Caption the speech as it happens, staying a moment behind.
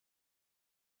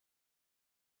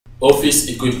Office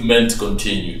equipment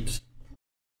continued.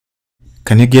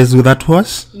 Can you guess who that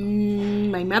was?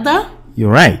 My mother? You're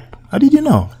right. How did you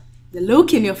know? The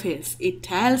look in your face, it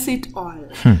tells it all.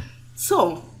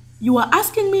 So, you are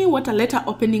asking me what a letter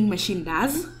opening machine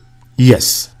does?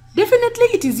 Yes. Definitely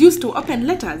it is used to open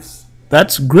letters.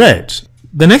 That's great.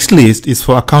 The next list is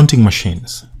for accounting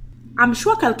machines. I'm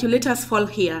sure calculators fall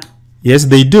here. Yes,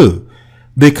 they do.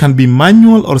 They can be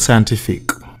manual or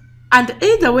scientific. And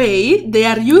either way, they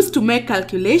are used to make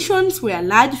calculations where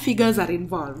large figures are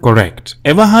involved. Correct.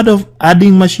 Ever heard of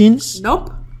adding machines? Nope.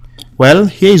 Well,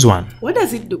 here is one. What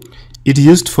does it do? It is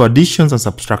used for additions and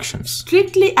subtractions.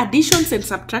 Strictly additions and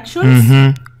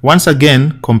subtractions? Once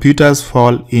again, computers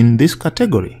fall in this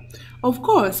category. Of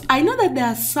course, I know that there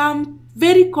are some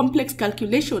very complex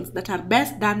calculations that are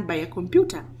best done by a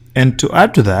computer. And to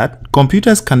add to that,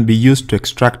 computers can be used to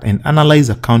extract and analyze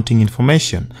accounting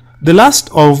information. The last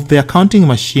of the accounting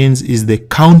machines is the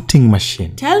counting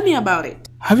machine. Tell me about it.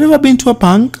 Have you ever been to a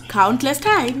bank? Countless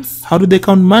times. How do they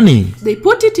count money? They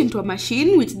put it into a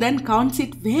machine which then counts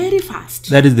it very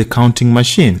fast. That is the counting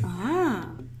machine.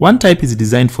 One type is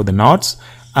designed for the notes,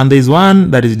 and there is one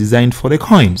that is designed for the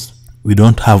coins. We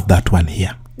don't have that one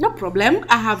here. No problem,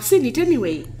 I have seen it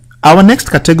anyway. Our next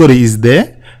category is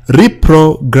the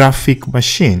reprographic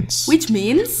machines. Which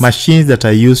means? Machines that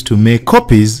are used to make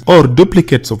copies or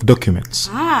duplicates of documents.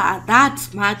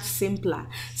 That's much simpler.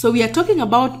 So we are talking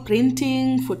about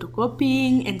printing,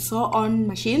 photocopying, and so on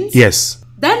machines? Yes.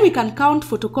 Then we can count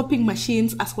photocopying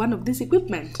machines as one of these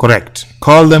equipment. Correct.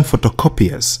 Call them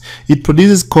photocopiers. It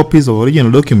produces copies of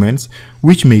original documents,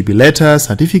 which may be letters,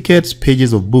 certificates,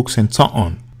 pages of books, and so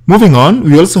on. Moving on,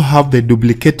 we also have the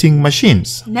duplicating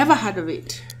machines. Never heard of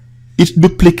it. It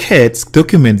duplicates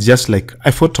documents just like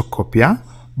a photocopier,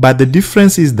 but the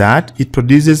difference is that it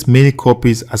produces many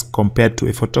copies as compared to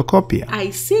a photocopier.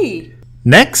 I see.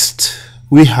 Next,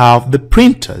 we have the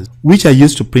printers, which are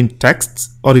used to print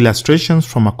texts or illustrations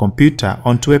from a computer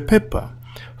onto a paper.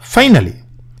 Finally,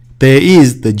 there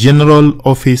is the general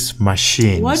office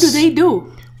machines. What do they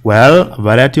do? Well, a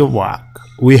variety of work.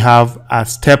 We have a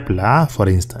stapler, for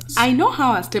instance. I know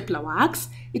how a stapler works.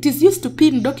 It is used to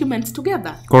pin documents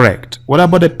together. Correct. What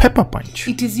about a paper punch?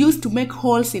 It is used to make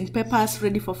holes in papers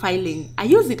ready for filing. I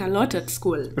use it a lot at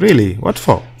school. Really? What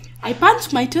for? I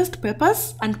punch my test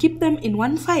papers and keep them in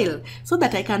one file so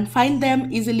that I can find them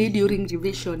easily during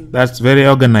revision. That's very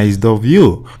organized of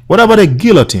you. What about a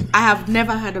guillotine? I have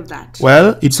never heard of that.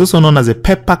 Well, it's also known as a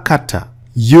paper cutter,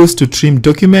 used to trim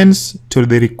documents to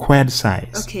the required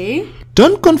size. Okay.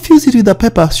 Don't confuse it with a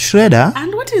paper shredder.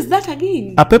 And what is that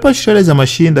again? A paper shredder is a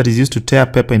machine that is used to tear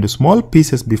paper into small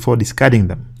pieces before discarding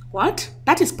them. What?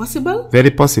 That is possible?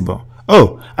 Very possible.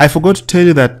 Oh, I forgot to tell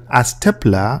you that a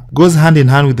stapler goes hand in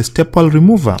hand with the staple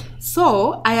remover.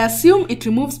 So, I assume it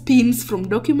removes pins from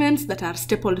documents that are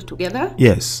stapled together?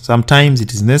 Yes, sometimes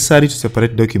it is necessary to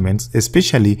separate documents,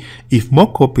 especially if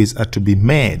more copies are to be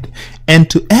made. And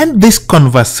to end this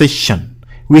conversation,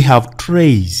 we have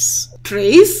trays.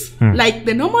 Trays? Like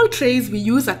the normal trays we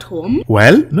use at home?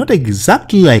 Well, not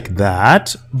exactly like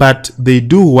that, but they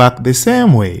do work the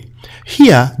same way.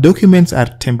 Here, documents are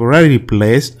temporarily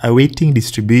placed awaiting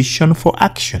distribution for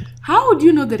action. How would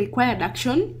you know the required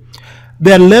action?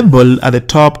 They are labeled at the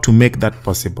top to make that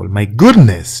possible. My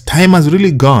goodness, time has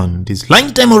really gone. It is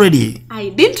lunchtime already. I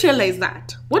didn't realize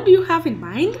that. What do you have in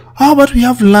mind? How about we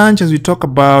have lunch as we talk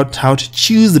about how to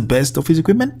choose the best office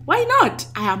equipment? Why not?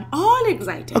 I am all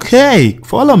excited. Okay,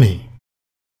 follow me.